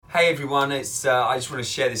Hey everyone, it's I just want to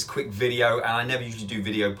share this quick video, and I never usually do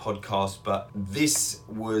video podcasts, but this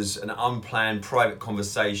was an unplanned private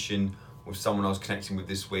conversation with someone I was connecting with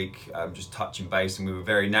this week, just touching base, and we were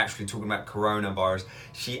very naturally talking about coronavirus.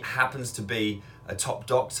 She happens to be a top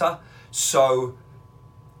doctor, so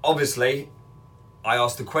obviously I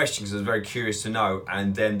asked the question because I was very curious to know,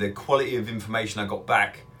 and then the quality of information I got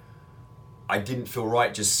back, I didn't feel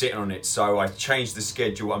right just sitting on it, so I changed the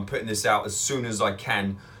schedule. I'm putting this out as soon as I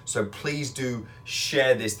can, so please do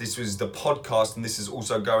share this. This was the podcast, and this is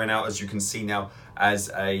also going out, as you can see now,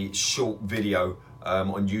 as a short video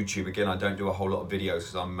on YouTube. Again, I don't do a whole lot of videos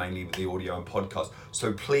because I'm mainly with the audio and podcast.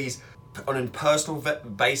 So please, on a personal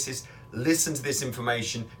basis, listen to this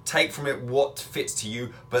information, take from it what fits to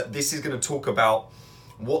you, but this is going to talk about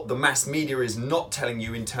what the mass media is not telling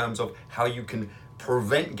you in terms of how you can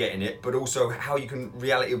prevent getting it, but also how you can,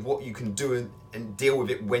 reality of what you can do and deal with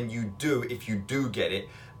it when you do, if you do get it.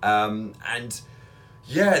 And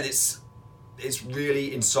yeah, it's really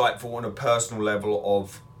insightful on a personal level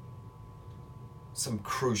of some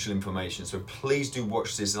crucial information. So please do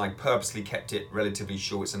watch this, and I purposely kept it relatively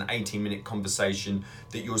short. It's an 18-minute conversation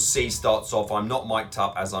that you'll see starts off. I'm not mic'd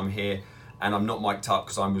up as I'm here, and I'm not mic'd up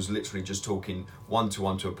because I was literally just talking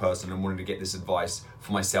one-to-one to a person and wanted to get this advice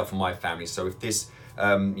for myself and my family. So if this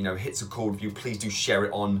hits a chord with you, please do share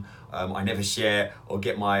it on. I never share or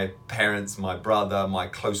get my parents, my brother, my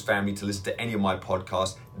close family to listen to any of my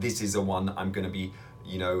podcasts. This is the one I'm going to be,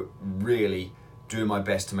 really doing my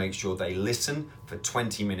best to make sure they listen for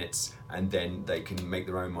 20 minutes and then they can make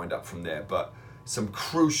their own mind up from there. But some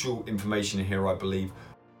crucial information here, I believe.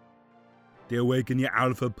 The Awaken Your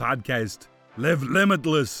Alpha podcast. Live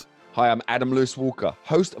limitless. Hi, I'm Adam Lewis Walker,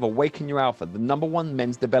 host of Awaken Your Alpha, the #1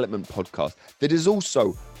 men's development podcast that is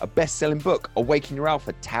also a best-selling book, Awaken Your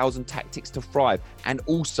Alpha, Tales and Tactics to Thrive, and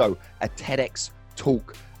also a TEDx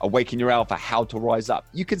talk, Awaken Your Alpha, How to Rise Up.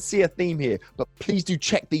 You can see a theme here, but please do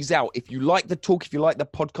check these out. If you like the talk, if you like the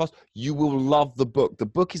podcast, you will love the book. The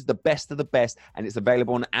book is the best of the best, and it's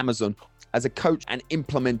available on Amazon. As a coach and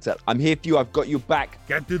implementer, I'm here for you. I've got your back.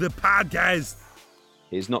 Get to the podcast.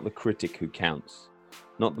 It's not the critic who counts.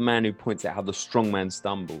 Not the man who points out how the strong man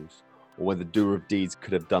stumbles or whether the doer of deeds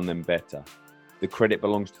could have done them better. The credit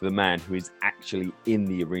belongs to the man who is actually in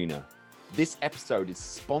the arena. This episode is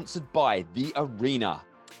sponsored by The Arena,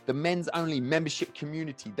 the men's only membership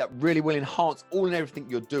community that really will enhance all and everything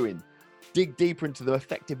you're doing. Dig deeper into the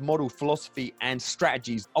effective model, philosophy, and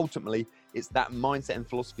strategies. Ultimately, it's that mindset and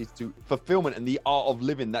philosophy to fulfillment and the art of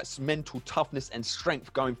living. That's mental toughness and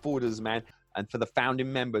strength going forward as a man. And for the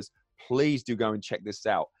founding members, please do go and check this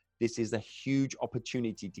out. This is a huge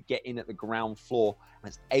opportunity to get in at the ground floor.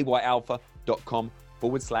 That's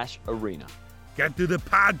ayalpha.com/arena. Get to the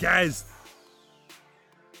podcast.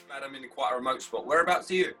 I'm in quite a remote spot.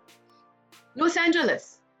 Whereabouts are you? Los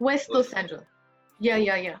Angeles, West Los Angeles. Yeah.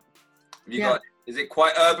 Is it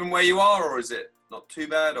quite urban where you are, or is it not too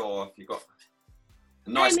bad, or have you got a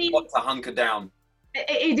nice spot to hunker down?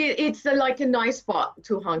 It's like a nice spot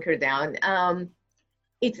to hunker down.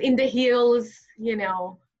 It's in the hills, even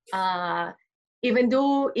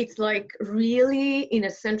though it's like really in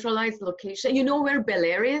a centralized location. You know where Bel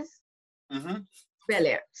Air is? Mm-hmm. Bel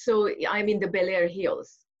Air. So I'm in the Bel Air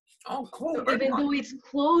Hills. Oh, cool. So even though it's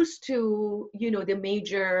close to, the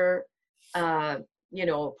major,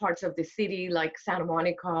 parts of the city, like Santa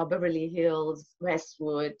Monica, Beverly Hills,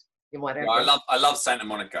 Westwood, whatever. Yeah, I love Santa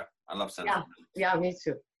Monica. I love Santa Monica. Yeah, me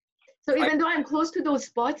too. So even though I'm close to those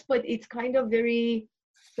spots, but it's kind of very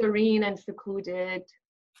serene and secluded,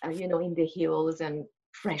 in the hills and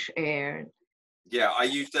fresh air. Yeah, I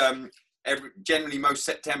used generally most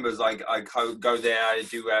Septembers I go there. I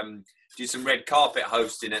do some red carpet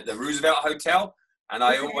hosting at the Roosevelt Hotel, and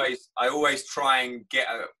I always try and get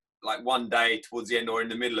one day towards the end or in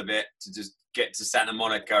the middle of it to just get to Santa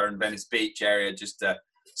Monica and Venice Beach area, just to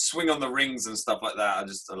swing on the rings and stuff like that. I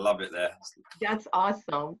love it there. That's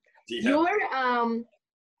awesome. Yeah.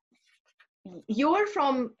 You're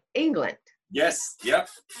from England. Yes. Yep.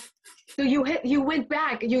 So you went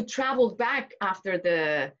back. You traveled back after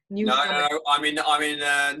the news. No. I'm in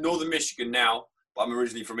northern Michigan now, but I'm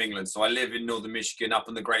originally from England. So I live in northern Michigan, up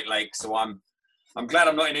on the Great Lakes. So I'm glad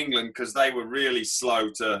I'm not in England, because they were really slow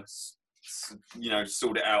to,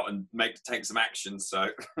 sort it out and take some action.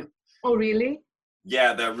 So. Oh really?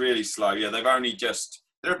 Yeah, they're really slow. Yeah, they're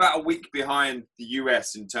about a week behind the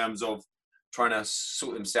US in terms of trying to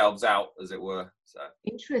sort themselves out, as it were. So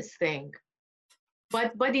interesting.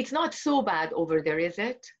 But it's not so bad over there, is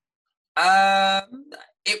it?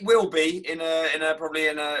 It will be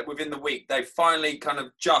within the week. They finally kind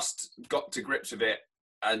of just got to grips with it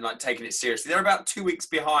and like taking it seriously. They're about 2 weeks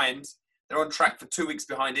behind. They're on track for 2 weeks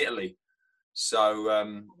behind Italy. So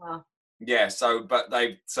Wow. yeah, but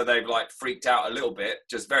they've like freaked out a little bit,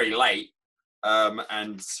 just very late.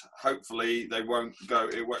 And hopefully they won't go.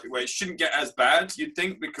 It shouldn't get as bad, you'd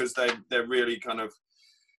think, because they're really kind of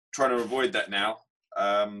trying to avoid that now.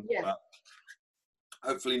 Yes. But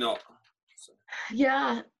hopefully not.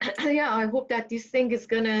 Yeah, yeah. I hope that this thing is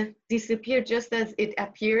gonna disappear just as it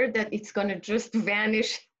appeared. That it's gonna just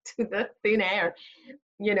vanish to the thin air.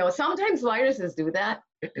 You know, sometimes viruses do that.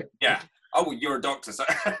 Yeah. Oh, you're a doctor, so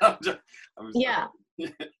Yeah,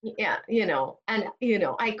 yeah. You know, and you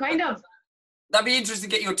know, I kind of. That'd be interesting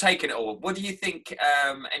to get your take on it all. What do you think?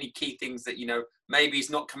 Any key things that maybe is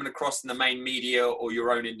not coming across in the main media, or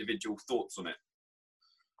your own individual thoughts on it?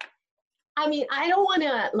 I mean, I don't want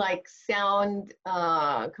to like sound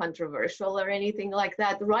controversial or anything like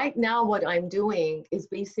that. Right now, what I'm doing is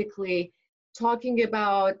basically talking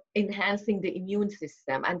about enhancing the immune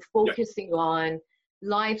system and focusing on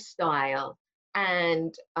lifestyle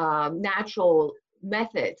and natural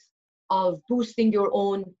methods of boosting your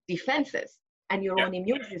own defenses and your own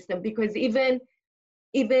immune system. Because even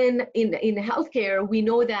in healthcare, we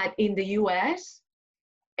know that in the US,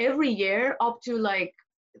 every year up to like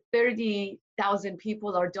 30,000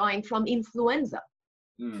 people are dying from influenza.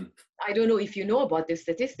 I don't know if you know about the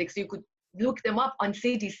statistics. You could look them up on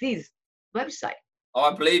CDC's website. Oh,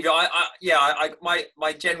 I believe you.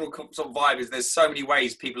 My general sort of vibe is there's so many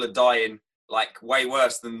ways people are dying, like way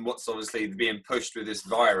worse than what's obviously being pushed with this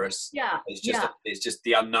virus. Yeah, it's just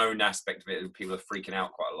the unknown aspect of it, and people are freaking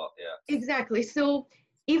out quite a lot. Yeah, exactly. So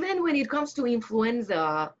even when it comes to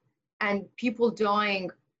influenza and people dying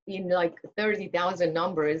in like 30,000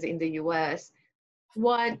 numbers in the US,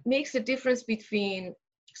 what makes a difference between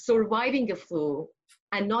surviving a flu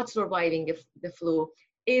and not surviving the flu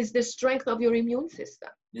is the strength of your immune system.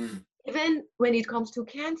 Even when it comes to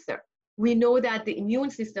cancer, we know that the immune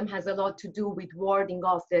system has a lot to do with warding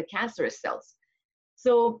off the cancerous cells.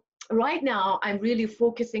 So right now, I'm really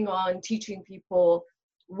focusing on teaching people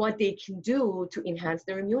what they can do to enhance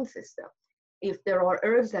their immune system. If there are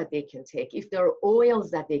herbs that they can take, if there are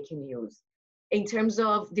oils that they can use, in terms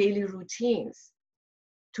of daily routines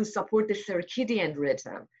to support the circadian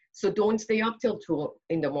rhythm. So don't stay up till 2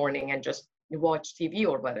 in the morning and just watch TV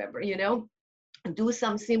or whatever, do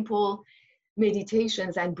some simple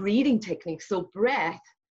meditations and breathing techniques. So breath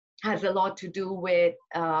has a lot to do with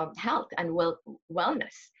health and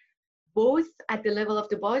wellness, both at the level of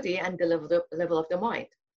the body and the level of the mind.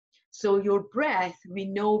 So your breath, we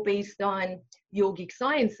know based on yogic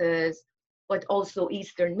sciences, but also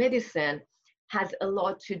Eastern medicine, has a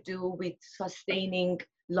lot to do with sustaining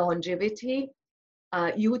longevity,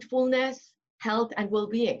 youthfulness, health, and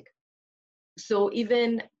well-being. So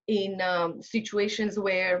even in situations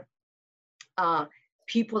where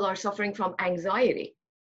people are suffering from anxiety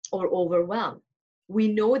or overwhelm, we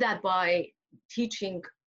know that by teaching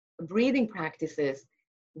breathing practices,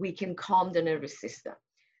 we can calm the nervous system.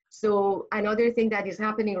 So another thing that is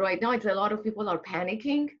happening right now is a lot of people are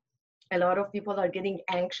panicking. A lot of people are getting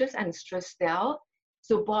anxious and stressed out.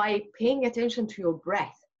 So by paying attention to your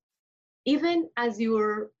breath, even as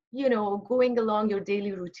you're, going along your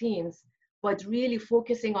daily routines, but really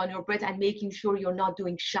focusing on your breath and making sure you're not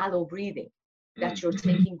doing shallow breathing, that you're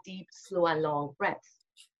taking deep, slow, and long breaths.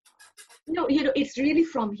 It's really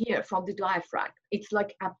from here, from the diaphragm. It's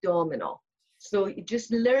like abdominal. So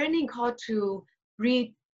just learning how to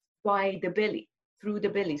breathe by the belly, through the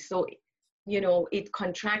belly. So, it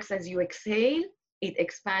contracts as you exhale, it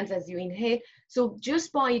expands as you inhale. So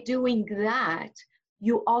just by doing that,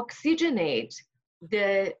 you oxygenate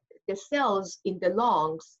the cells in the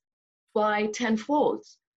lungs by 10-fold.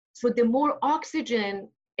 So the more oxygen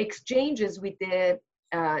exchanges with the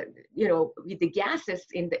with the gases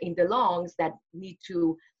in the lungs that need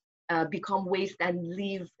to become waste and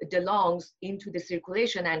leave the lungs into the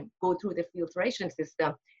circulation and go through the filtration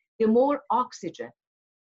system, the more oxygen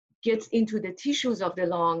gets into the tissues of the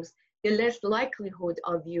lungs, the less likelihood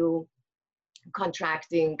of you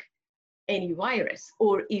contracting any virus.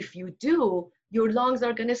 Or if you do, your lungs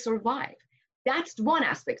are going to survive. That's one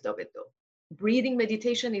aspect of it, though. Breathing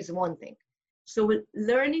meditation is one thing. So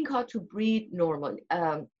learning how to breathe normally,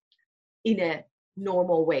 in a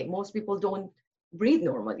normal way. Most people don't breathe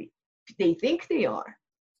normally. They think they are,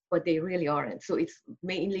 but they really aren't. So it's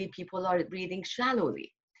mainly people are breathing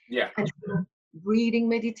shallowly. Yeah. And so breathing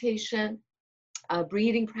meditation,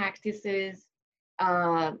 breathing practices,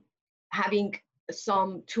 having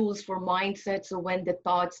some tools for mindset. So when the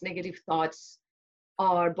negative thoughts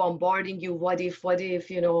are bombarding you, what if,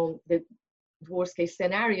 the worst case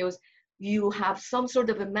scenarios, you have some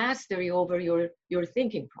sort of a mastery over your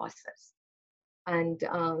thinking process. And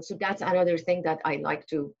so that's another thing that I like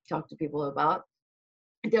to talk to people about.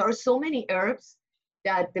 There are so many herbs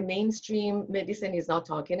that the mainstream medicine is not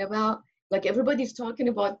talking about. Like everybody's talking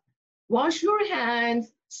about wash your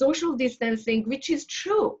hands, social distancing, which is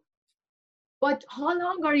true. But how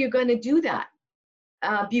long are you going to do that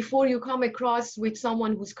before you come across with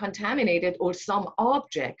someone who's contaminated or some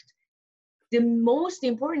object? The most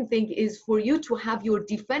important thing is for you to have your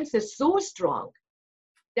defenses so strong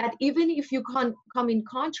that even if you come in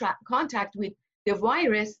contact with the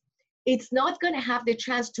virus, it's not going to have the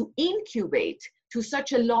chance to incubate to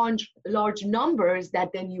such a large numbers that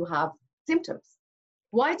then you have symptoms.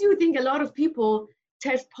 Why do you think a lot of people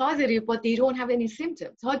test positive, but they don't have any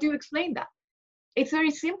symptoms? How do you explain that? It's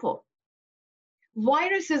very simple.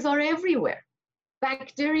 Viruses are everywhere.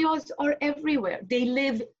 Bacteria are everywhere. They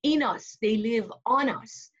live in us. They live on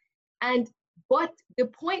us. But the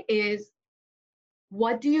point is,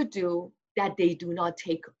 what do you do that they do not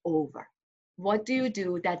take over? What do you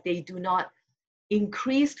do that they do not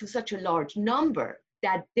increase to such a large number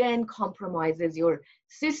that then compromises your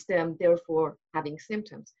system, therefore having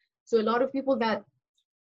symptoms? So a lot of people that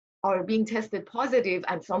are being tested positive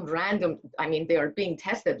and some random, I mean, they are being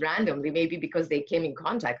tested randomly, maybe because they came in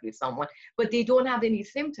contact with someone, but they don't have any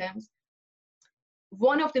symptoms.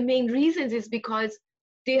 One of the main reasons is because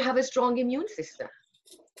they have a strong immune system.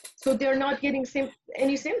 So they're not getting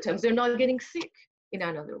any symptoms. They're not getting sick, in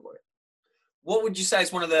another word. What would you say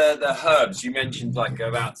is one of the herbs? You mentioned like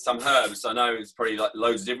about some herbs. I know it's probably like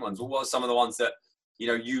loads of different ones. But what are some of the ones that, you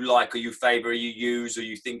know, you like or you favor, or you use, or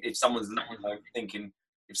you think if someone's thinking,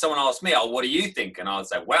 if someone asked me, oh, what do you think? And I'd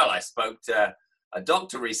say, well, I spoke to a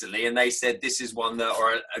doctor recently and they said this is one that,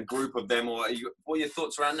 or a group of them, or what are your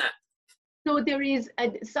thoughts around that? So there is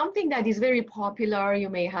something that is very popular. You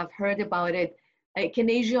may have heard about it,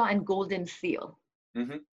 echinacea and golden seal.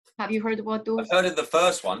 Mm-hmm. Have you heard about those? I've heard of the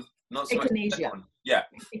first one, not so much the second one. Yeah.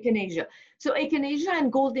 Echinacea. So echinacea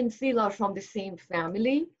and golden seal are from the same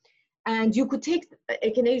family. And you could take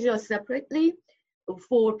echinacea separately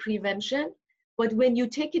for prevention. But when you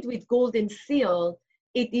take it with golden seal,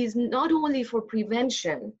 it is not only for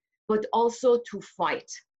prevention, but also to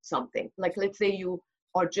fight something. Like let's say you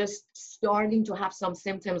are just starting to have some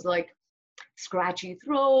symptoms like scratchy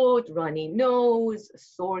throat, runny nose,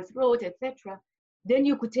 sore throat, etc. Then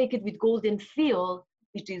you could take it with golden seal,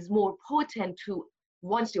 which is more potent to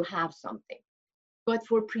once you have something. But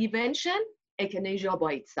for prevention, echinacea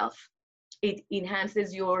by itself, it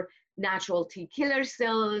enhances your natural T killer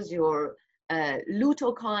cells, your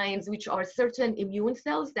lutokines, which are certain immune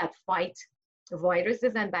cells that fight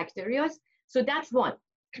viruses and bacteria. So that's one,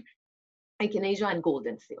 echinacea and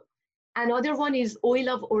golden seal. Another one is oil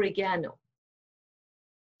of oregano.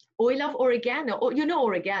 Oil of oregano, oh, you know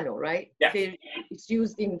oregano, right? Yeah. It's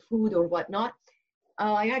used in food or whatnot.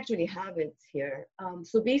 I actually have it here.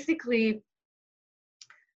 So basically,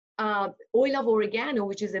 oil of oregano,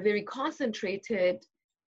 which is a very concentrated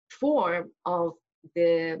form of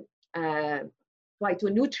the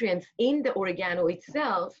phytonutrients in the oregano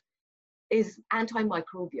itself, is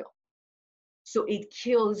antimicrobial. So it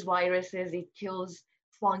kills viruses, it kills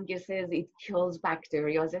funguses, it kills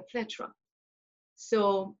bacteria, etc.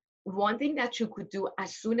 So one thing that you could do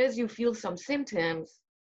as soon as you feel some symptoms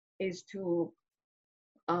is to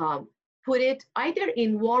put it either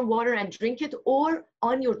in warm water and drink it, or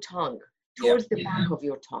on your tongue, towards the back of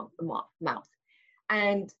your tongue, mouth.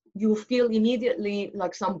 And you feel immediately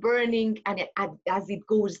like some burning, and as it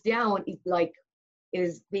goes down, it like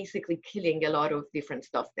is basically killing a lot of different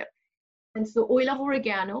stuff there. And so oil of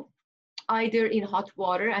oregano, either in hot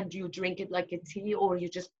water and you drink it like a tea, or you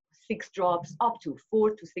just 6 drops, up to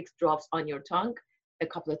 4 to 6 drops on your tongue a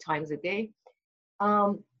couple of times a day.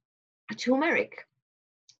 Turmeric,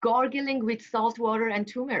 gargling with salt water and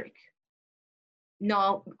turmeric.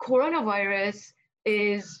 Now, coronavirus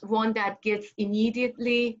is one that gets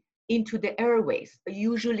immediately into the airways,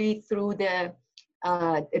 usually through the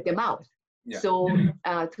mouth, so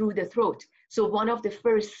through the throat. So one of the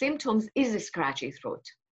first symptoms is a scratchy throat,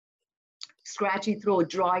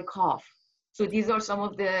 dry cough. So these are some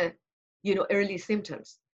of the, early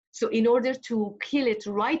symptoms. So in order to kill it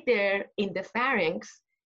right there in the pharynx,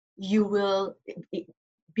 you will,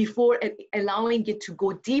 before allowing it to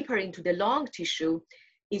go deeper into the lung tissue,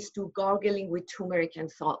 is to gargling with turmeric and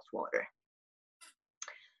salt water.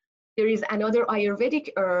 There is another Ayurvedic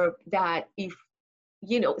herb that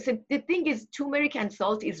so the thing is, turmeric and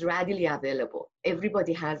salt is readily available.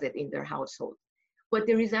 Everybody has it in their household. But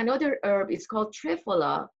there is another herb, it's called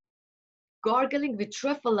Triphala. Gargling with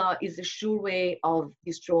Triphala is a sure way of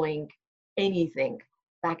destroying anything,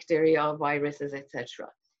 bacteria, viruses, etc.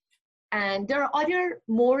 And there are other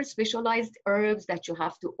more specialized herbs that you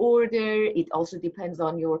have to order. It also depends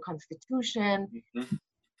on your constitution. Mhm.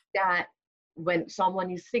 That when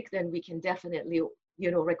someone is sick, then we can definitely,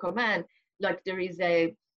 recommend. Like there is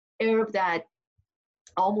a herb that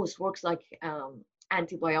almost works like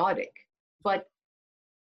antibiotic, but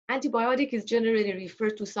antibiotic is generally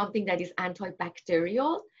referred to something that is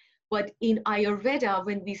antibacterial. But in Ayurveda,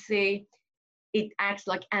 when we say it acts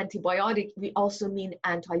like antibiotic, we also mean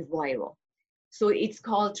antiviral. So it's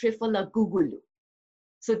called Triphala gugulu.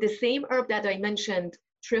 So the same herb that I mentioned,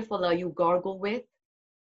 Triphala, you gargle with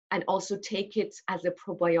and also take it as a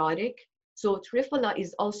probiotic. So Triphala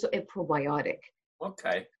is also a probiotic.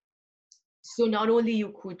 Okay. So not only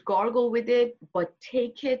you could gargle with it, but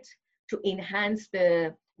take it to enhance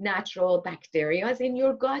the natural bacteria in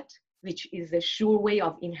your gut, which is a sure way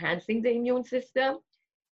of enhancing the immune system.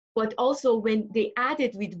 But also when they add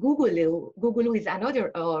it with gugulu is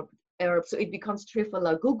another herb, so it becomes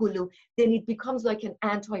Triphala gugulu, then it becomes like an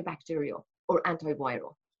antibacterial or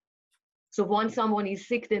antiviral. So once someone is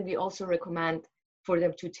sick, then we also recommend for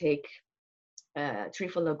them to take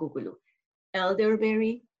Triphala gugulu.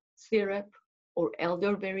 Elderberry syrup or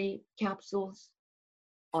elderberry capsules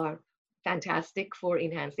are fantastic for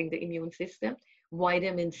enhancing the immune system.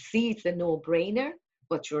 Vitamin C, it's a no-brainer,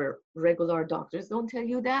 but your regular doctors don't tell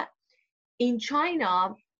you that. In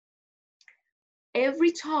China,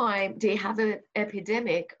 every time they have an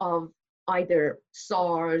epidemic of either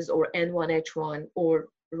SARS or N1H1 or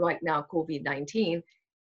right now COVID-19,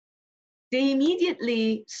 they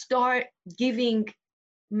immediately start giving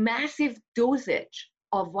massive dosage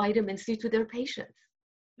of vitamin C to their patients.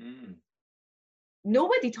 Mm.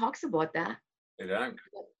 Nobody talks about that. They don't.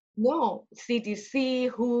 No, CDC,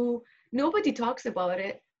 WHO, nobody talks about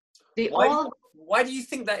it. Why do you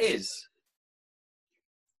think that is?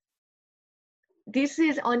 This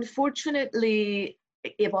is unfortunately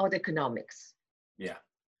about economics. Yeah.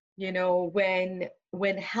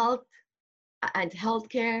 When health and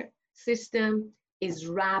healthcare system is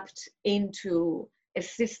wrapped into a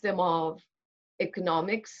system of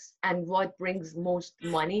economics and what brings most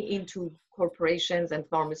money into corporations and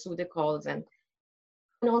pharmaceuticals, and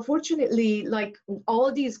unfortunately, like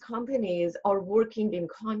all these companies are working in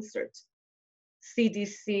concert.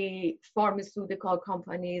 CDC, pharmaceutical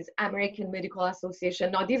companies, American Medical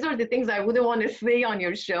Association. Now, these are the things I wouldn't want to say on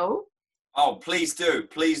your show. Oh, please do.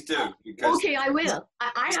 Please do. Because okay, I will.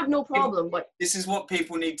 I have no problem, but this is what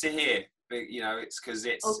people need to hear. It's because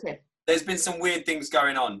okay. There's been some weird things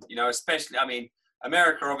going on, especially, I mean,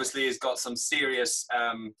 America obviously has got some serious,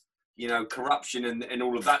 corruption and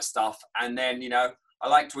all of that stuff. And then, I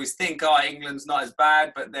like to always think, England's not as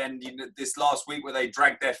bad. But then this last week where they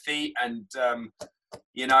dragged their feet and,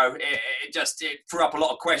 it threw up a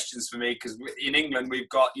lot of questions for me because in England we've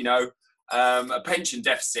got, a pension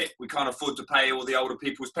deficit. We can't afford to pay all the older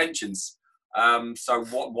people's pensions. So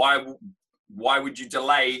why would you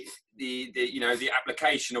delay the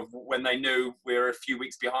application of when they knew we're a few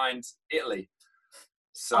weeks behind Italy?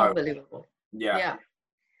 So unbelievable. Yeah.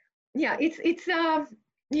 It's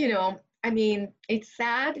I mean, it's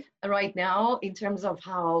sad right now in terms of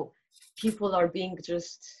how people are being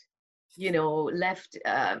just left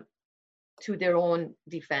to their own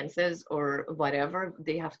defenses or whatever.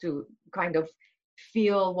 They have to kind of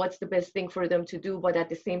feel what's the best thing for them to do, but at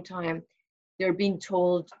the same time they're being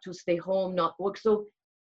told to stay home, not work. So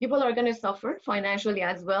people are going to suffer financially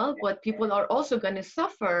as well, but people are also going to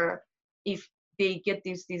suffer if they get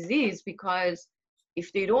this disease, because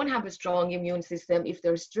if they don't have a strong immune system, if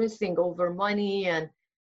they're stressing over money and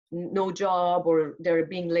no job or they're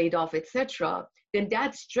being laid off, etc., then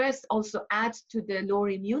that stress also adds to the lower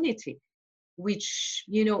immunity, which,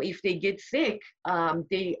 if they get sick,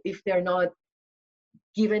 if they're not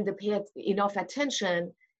given enough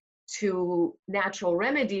attention to natural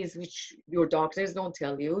remedies, which your doctors don't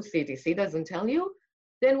tell you, CDC doesn't tell you,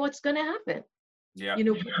 then what's going to happen? Yeah.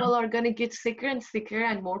 People are going to get sicker and sicker,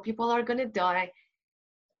 and more people are going to die.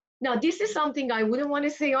 Now, this is something I wouldn't want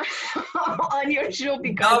to say on your show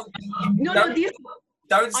because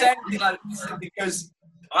don't say anything like this, because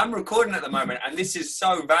I'm recording at the moment and this is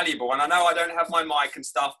so valuable. And I know I don't have my mic and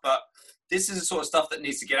stuff, but this is the sort of stuff that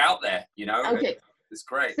needs to get out there. Okay. It's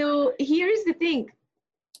great. So here is the thing.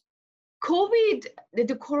 COVID,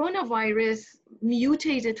 the coronavirus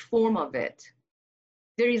mutated form of it,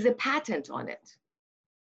 there is a patent on it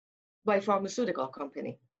by a pharmaceutical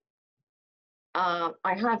company. I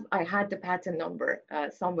had the patent number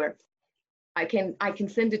somewhere. I can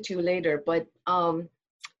send it to you later, but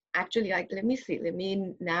actually, let me see. Let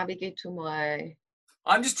me navigate to my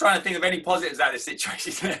I'm just trying to think of any positives out of this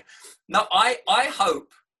situation. No, I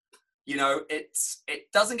hope, you know, it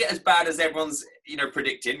doesn't get as bad as everyone's, you know,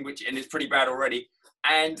 predicting, and it's pretty bad already.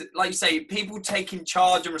 And like you say, people taking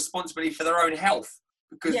charge and responsibility for their own health,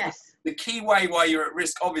 because the key way why you're at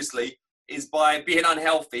risk, obviously, is by being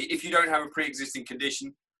unhealthy if you don't have a pre-existing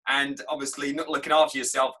condition, and obviously not looking after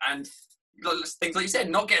yourself, and things like you said,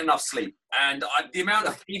 not getting enough sleep. And the amount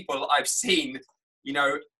of people I've seen, you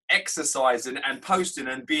know, exercising and posting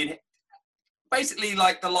and being basically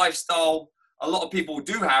like the lifestyle a lot of people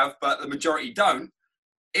do have, but the majority don't.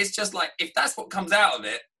 It's just like, if that's what comes out of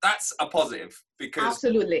it, that's a positive. Because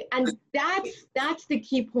absolutely, and that's the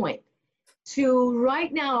key point. So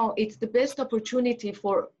right now, it's the best opportunity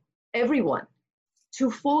for everyone to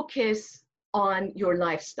focus on your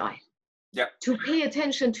lifestyle. Yeah. To pay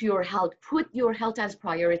attention to your health, put your health as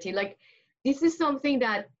priority. Like, this is something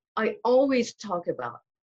that I always talk about.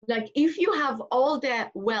 Like, if you have all the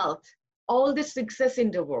wealth, all the success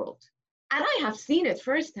in the world, and I have seen it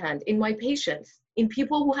firsthand in my patients, in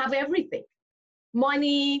people who have everything,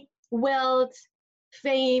 money, wealth,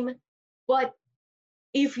 fame, but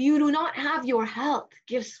if you do not have your health,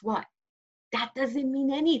 guess what? That doesn't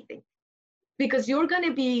mean anything, because you're going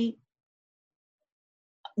to be,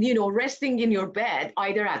 you know, resting in your bed,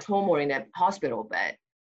 either at home or in a hospital bed.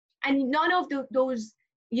 And none of those,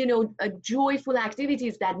 you know, joyful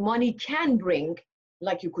activities that money can bring,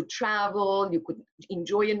 like you could travel, you could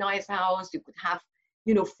enjoy a nice house, you could have,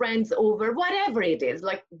 you know, friends over, whatever it is,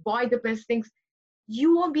 like buy the best things,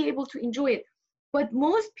 you won't be able to enjoy it. But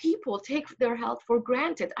most people take their health for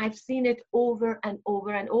granted. I've seen it over and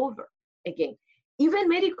over and over again. Even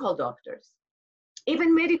medical doctors, the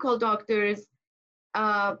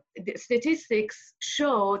statistics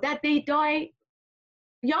show that they die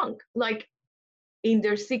young, like in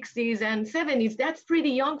their 60s and 70s. That's pretty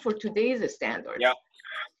young for today's standards. Yeah.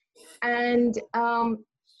 And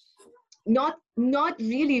not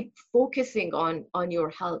really focusing on your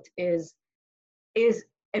health is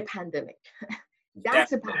a pandemic.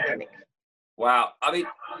 That's a pandemic. Wow. I mean,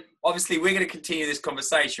 obviously we're going to continue this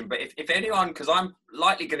conversation, but if anyone, because I'm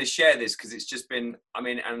likely going to share this, because it's just been, I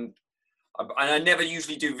mean, and I never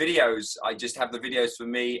usually do videos. I just have the videos for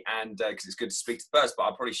me, and because it's good to speak to the person, but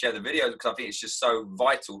I'll probably share the videos because I think it's just so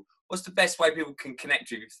vital. What's the best way people can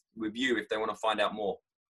connect with you if they want to find out more?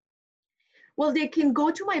 Well, they can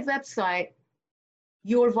go to my website,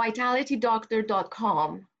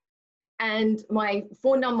 yourvitalitydoctor.com, and my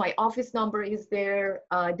phone number, my office number is there.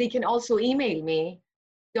 They can also email me,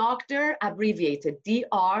 doctor, abbreviated,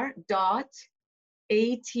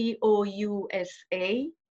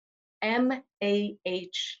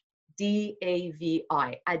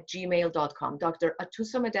 dr.atousamahddavi@gmail.com, Dr.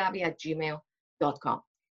 atoussamadavi@gmail.com.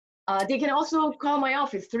 They can also call my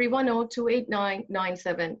office,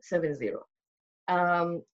 310-289-9770.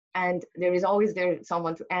 And there is always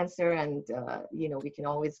someone to answer, and you know, we can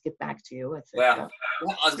always get back to you. Well, I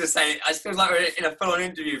was going to say, it feels like we're in a full-on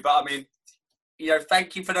interview, but I mean, you know,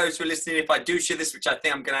 thank you for those who are listening. If I do share this, which I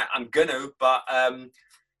think I'm gonna, but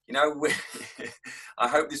you know, I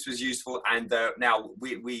hope this was useful. And now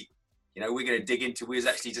we, you know, we're going to dig into. We was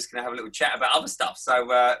actually just going to have a little chat about other stuff. So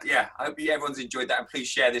yeah, I hope everyone's enjoyed that, and please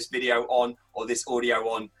share this video on, or this audio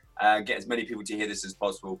on. Get as many people to hear this as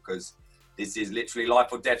possible, because this is literally life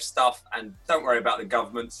or death stuff. And don't worry about the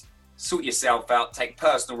governments. Sort yourself out. Take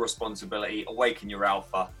personal responsibility. Awaken your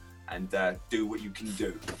alpha, and do what you can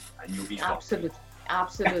do, and you'll be fine.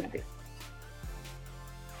 Absolutely.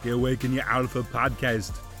 The Awaken Your Alpha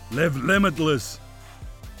podcast. Live limitless.